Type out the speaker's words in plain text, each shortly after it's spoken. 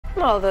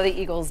Although the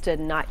Eagles did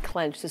not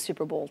clinch the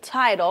Super Bowl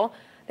title,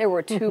 there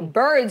were two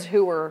birds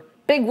who were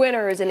big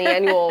winners in the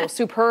annual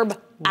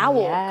Superb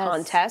Owl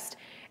contest.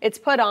 It's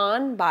put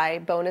on by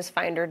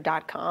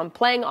bonusfinder.com,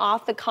 playing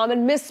off the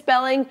common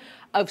misspelling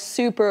of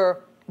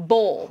Super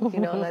Bowl. You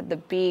know, that the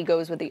B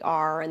goes with the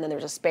R and then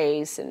there's a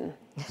space and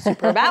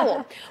Superb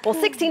Owl. Well,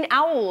 16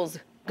 owls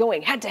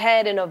going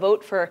head-to-head in a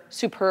vote for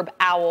Superb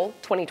Owl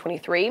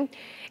 2023.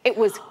 It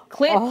was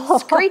Clint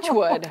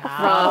Screechwood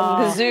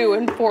from the zoo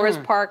in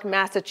Forest Park,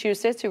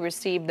 Massachusetts, who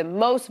received the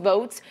most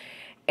votes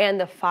and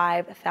the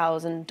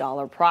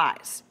 $5,000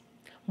 prize.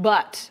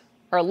 But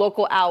our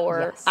local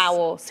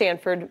owl,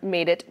 Sanford,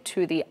 made it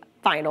to the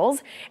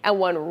finals and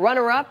won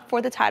runner-up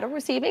for the title,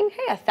 receiving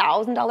a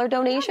 $1,000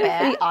 donation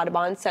for the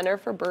Audubon Center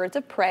for Birds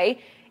of Prey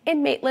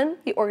in Maitland.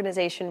 The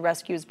organization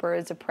rescues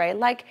birds of prey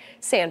like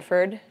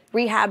Sanford,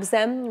 rehabs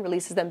them, and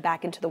releases them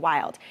back into the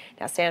wild.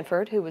 Now,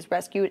 Sanford, who was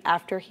rescued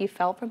after he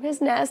fell from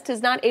his nest,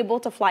 is not able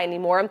to fly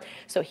anymore,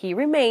 so he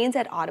remains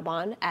at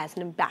Audubon as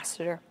an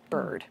ambassador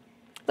bird.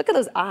 Look at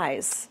those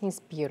eyes. He's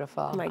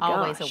beautiful. Oh my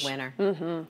gosh. Always a winner.